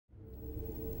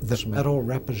This medal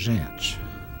represents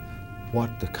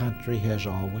what the country has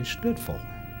always stood for: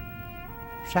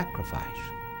 sacrifice.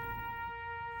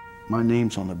 My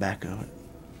name's on the back of it,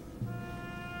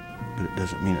 but it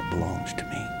doesn't mean it belongs to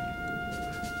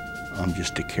me. I'm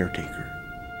just a caretaker.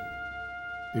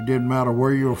 It didn't matter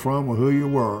where you were from or who you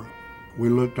were. We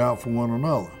looked out for one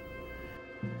another.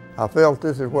 I felt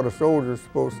this is what a soldier's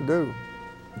supposed to do,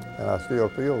 and I still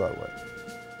feel that way.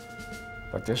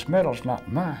 But this medal's not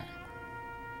mine.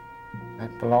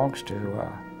 It belongs to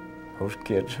those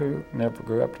kids who never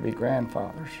grew up to be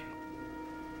grandfathers.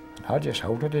 And I just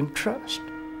hold it in trust.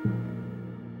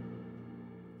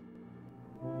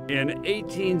 In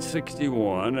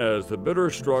 1861, as the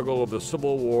bitter struggle of the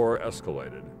Civil War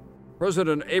escalated,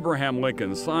 President Abraham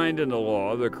Lincoln signed into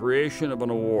law the creation of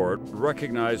an award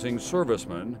recognizing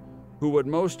servicemen who would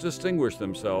most distinguish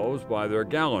themselves by their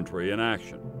gallantry in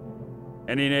action.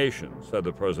 Any nation, said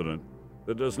the president,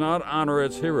 that does not honor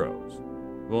its heroes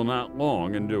will not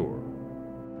long endure.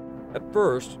 At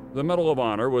first, the Medal of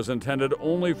Honor was intended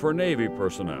only for Navy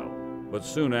personnel, but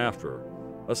soon after,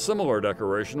 a similar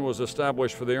decoration was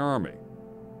established for the Army.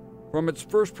 From its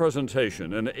first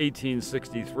presentation in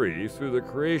 1863 through the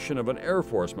creation of an Air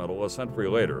Force medal a century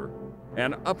later,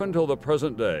 and up until the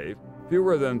present day,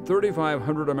 fewer than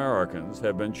 3,500 Americans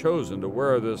have been chosen to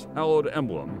wear this hallowed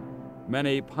emblem,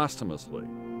 many posthumously.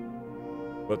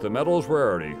 But the medal's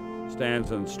rarity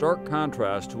stands in stark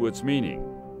contrast to its meaning.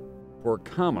 For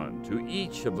common to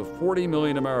each of the 40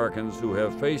 million Americans who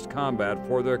have faced combat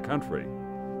for their country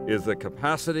is the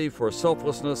capacity for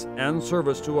selflessness and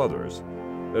service to others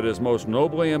that is most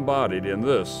nobly embodied in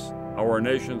this, our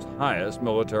nation's highest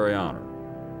military honor.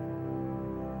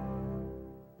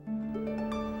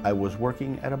 I was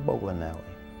working at a bowling alley.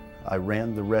 I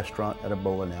ran the restaurant at a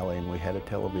bowling alley, and we had a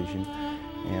television,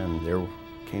 and there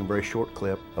came a very short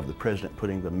clip of the president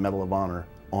putting the Medal of Honor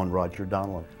on Roger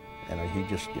Donlon. And he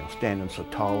just, standing so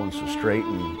tall and so straight.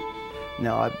 And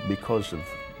now, because of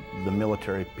the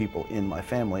military people in my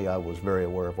family, I was very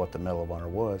aware of what the Medal of Honor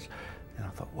was. And I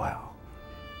thought, wow,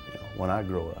 when I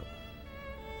grow up,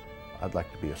 I'd like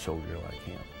to be a soldier like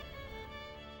him.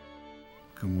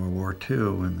 In World War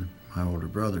II, when my older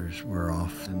brothers were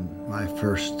off, and my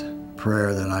first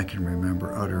prayer that I can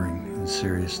remember uttering in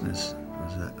seriousness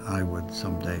was that I would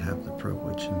someday have the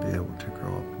privilege and be able to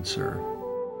grow up and serve.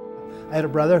 I had a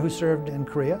brother who served in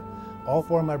Korea. All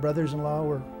four of my brothers-in-law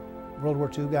were World War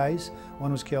II guys.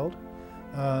 One was killed.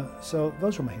 So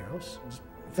those were my heroes,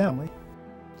 family.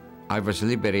 I was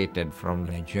liberated from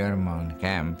the German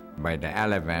camp by the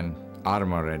 11th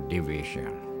Armored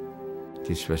Division.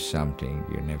 This was something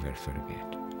you never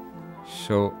forget.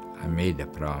 So I made a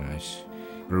promise.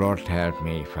 Lord help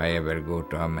me, if I ever go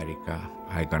to America,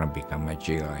 I'm gonna become a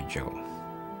G.I. Joe.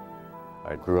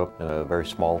 I grew up in a very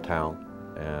small town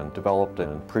and developed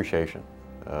an appreciation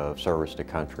of service to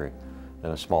country.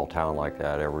 In a small town like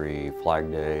that, every Flag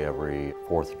Day, every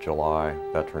 4th of July,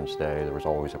 Veterans Day, there was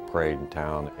always a parade in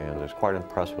town, and I was quite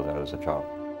impressed with that as a child.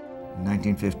 In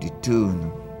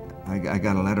 1952, I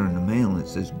got a letter in the mail that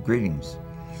says, "Greetings.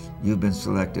 You've been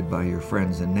selected by your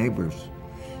friends and neighbors,"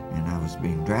 and I was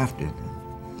being drafted.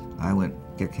 I went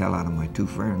kick hell out of my two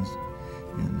friends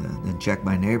and then checked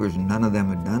my neighbors, and none of them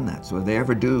had done that. So if they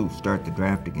ever do start the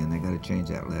draft again, they got to change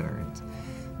that letter.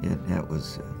 That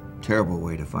was a terrible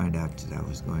way to find out that I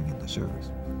was going into service.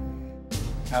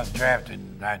 I was drafted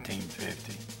in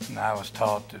 1950, and I was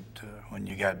taught that when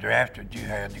you got drafted, you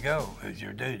had to go. It was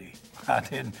your duty. I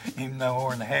didn't even know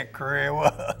where in the heck Korea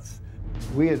was.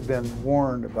 We had been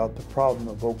warned about the problem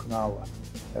of Okinawa.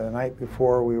 The night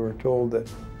before, we were told that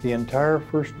the entire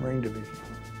 1st Marine Division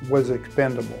was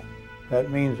expendable. That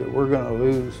means that we're going to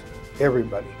lose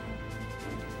everybody.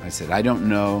 I said, I don't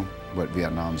know what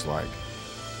Vietnam's like,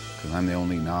 because I'm the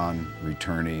only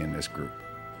non-returnee in this group.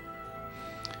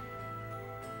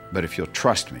 But if you'll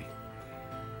trust me,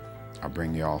 I'll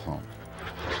bring you all home.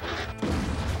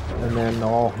 And then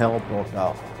all hell broke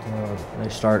out. They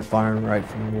started firing right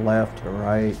from the left to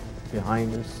right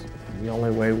behind us. The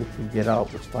only way we could get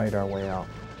out was fight our way out.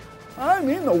 I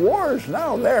mean, the war is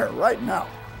now there, right now.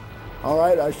 All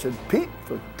right, I said, Pete,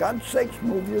 for God's sakes,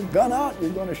 move your gun out. You're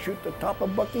going to shoot the top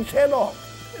of Bucky's head off.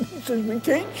 And he says, we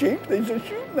can't shoot. They're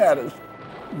shooting at us.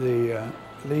 The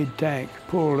lead tank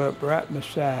pulled up right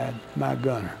beside my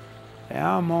gunner. And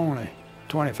I'm only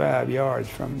 25 yards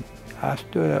from him. I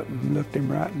stood up and looked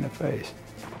him right in the face.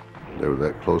 They were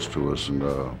that close to us, and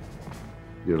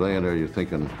you're laying there, you're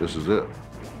thinking, this is it.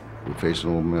 You're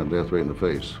facing old man death right in the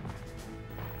face.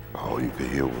 All you could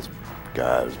hear was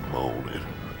guys moaning,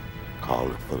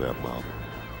 calling for their mama.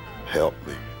 Help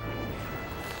me.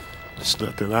 There's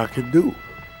nothing I can do.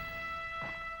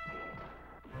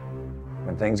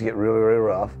 things get really, really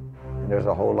rough. And there's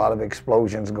a whole lot of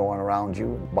explosions going around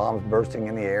you, bombs bursting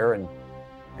in the air, and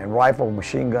rifle,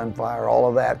 machine gun fire, all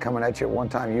of that coming at you at one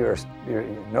time.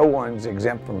 No one's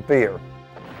exempt from fear.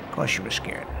 Of course you were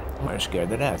scared. You were scared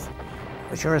to death.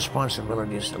 But your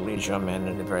responsibility is to lead your men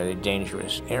into very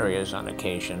dangerous areas on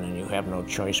occasion, and you have no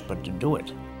choice but to do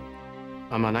it.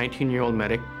 I'm a 19-year-old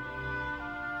medic,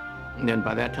 and then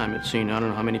by that time I'd seen I don't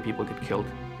know how many people get killed.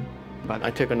 But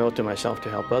I took an oath to myself to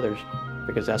help others,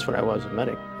 because that's what I was, a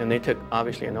medic. And they took,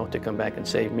 obviously, an oath to come back and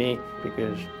save me,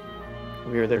 because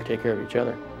we were there to take care of each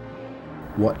other.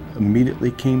 What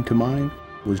immediately came to mind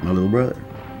was my little brother.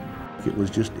 It was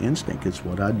just instinct. It's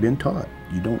what I'd been taught.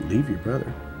 You don't leave your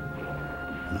brother.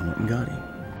 And I went and got him.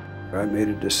 I made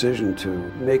a decision to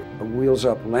make a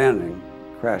wheels-up landing,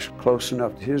 crash close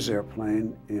enough to his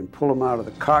airplane, and pull him out of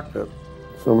the cockpit.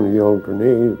 Somebody yelled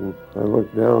grenade, and I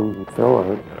looked down and fell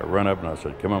on it. I run up and I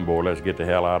said, come on, boy, let's get the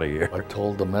hell out of here. I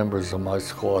told the members of my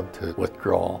squad to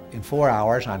withdraw. In 4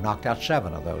 hours, I knocked out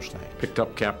 7 of those things. Picked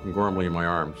up Captain Gormley in my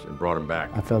arms and brought him back.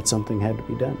 I felt something had to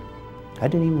be done. I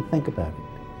didn't even think about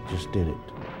it, just did it.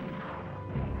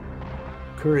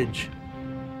 Courage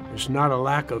is not a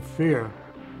lack of fear,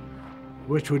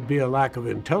 which would be a lack of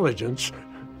intelligence,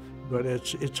 but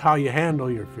it's how you handle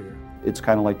your fear. It's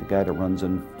kind of like the guy that runs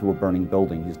into a burning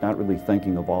building. He's not really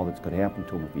thinking of all that's going to happen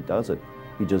to him if he does it.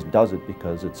 He just does it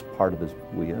because it's part of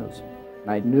who he is.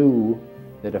 I knew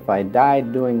that if I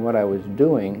died doing what I was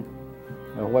doing,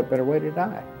 what better way to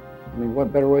die? I mean,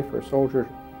 what better way for a soldier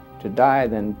to die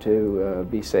than to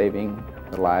be saving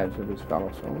the lives of his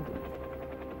fellow soldiers?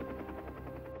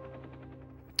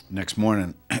 Next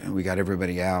morning, we got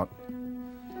everybody out,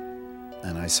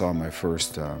 and I saw my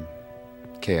first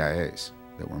KIAs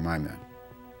that were my men.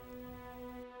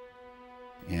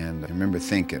 And I remember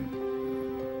thinking,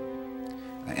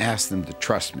 I asked them to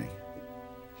trust me,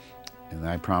 and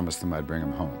I promised them I'd bring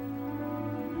them home.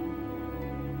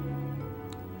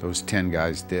 Those 10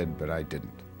 guys did, but I didn't.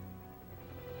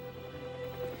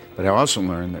 But I also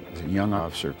learned that as a young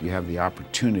officer, you have the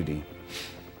opportunity,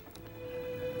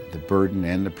 the burden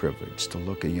and the privilege to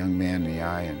look a young man in the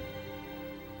eye and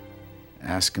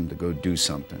ask him to go do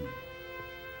something.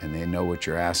 And they know what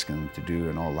you're asking them to do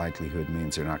in all likelihood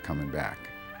means they're not coming back.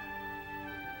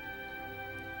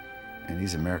 And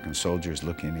these American soldiers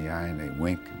look in the eye and they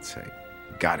wink and say,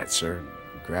 "Got it, sir."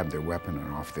 Grab their weapon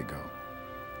and off they go.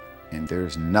 And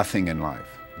there's nothing in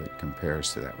life that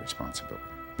compares to that responsibility.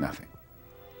 Nothing.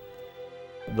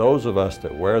 Those of us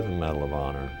that wear the Medal of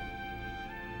Honor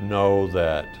know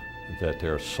that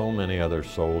there are so many other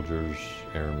soldiers,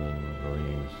 airmen,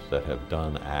 Marines that have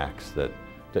done acts that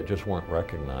just weren't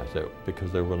recognized because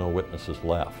there were no witnesses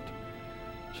left.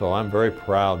 So I'm very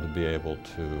proud to be able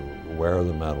to wear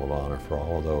the Medal of Honor for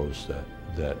all of those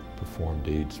that performed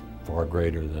deeds far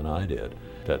greater than I did,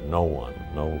 that no one,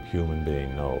 no human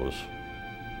being knows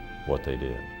what they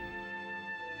did.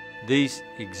 These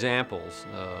examples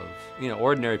of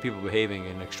ordinary people behaving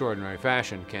in extraordinary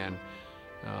fashion can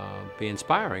be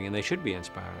inspiring, and they should be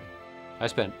inspiring. I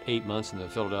spent 8 months in the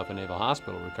Philadelphia Naval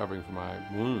Hospital recovering from my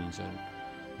wounds, and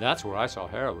that's where I saw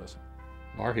heroism.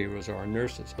 Our heroes are our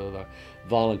nurses, the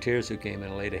volunteers who came in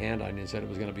and laid a hand on you and said it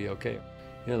was going to be okay.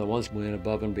 The ones who went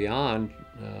above and beyond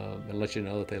and let you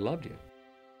know that they loved you.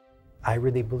 I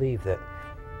really believe that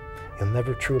you'll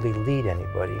never truly lead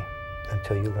anybody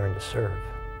until you learn to serve.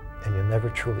 And you'll never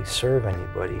truly serve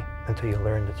anybody until you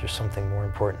learn that there's something more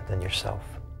important than yourself.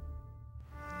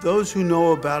 Those who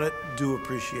know about it do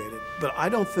appreciate it, but I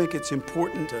don't think it's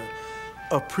important to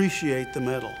appreciate the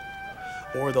medal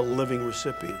or the living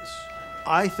recipients.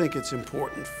 I think it's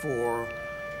important for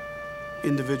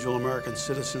individual American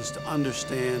citizens to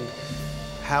understand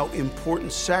how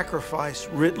important sacrifice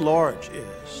writ large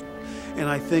is. And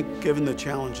I think given the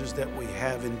challenges that we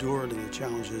have endured and the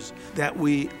challenges that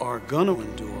we are going to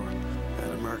endure,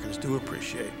 that Americans do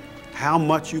appreciate how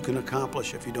much you can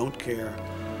accomplish if you don't care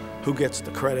who gets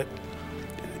the credit,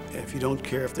 if you don't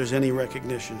care if there's any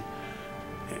recognition,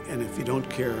 and if you don't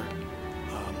care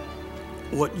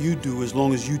what you do as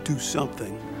long as you do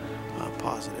something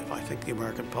positive. I think the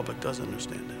American public does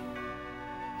understand that.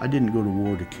 I didn't go to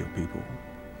war to kill people.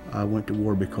 I went to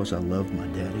war because I loved my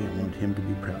daddy. I wanted him to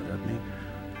be proud of me.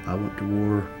 I went to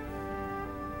war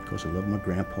because I loved my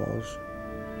grandpas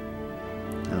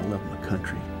and I loved my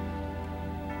country.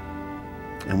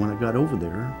 And when I got over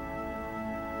there,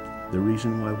 the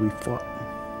reason why we fought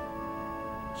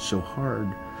so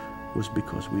hard was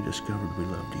because we discovered we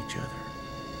loved each other,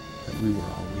 that we were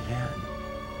all we had.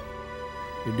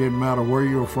 It didn't matter where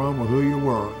you were from or who you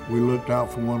were, we looked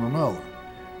out for one another.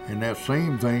 And that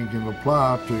same thing can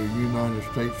apply to the United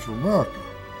States of America.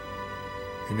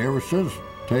 and every citizen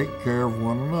take care of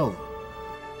one another.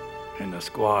 In the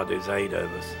squad, there's 8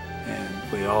 of us,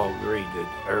 and we all agreed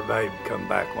that everybody would come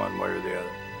back one way or the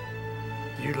other.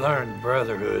 You learn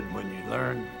brotherhood when you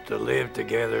learn to live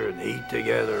together and eat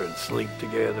together and sleep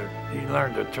together. You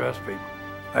learn to trust people.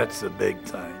 That's the big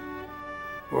thing.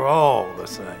 We're all the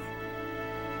same.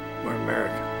 We're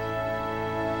Americans.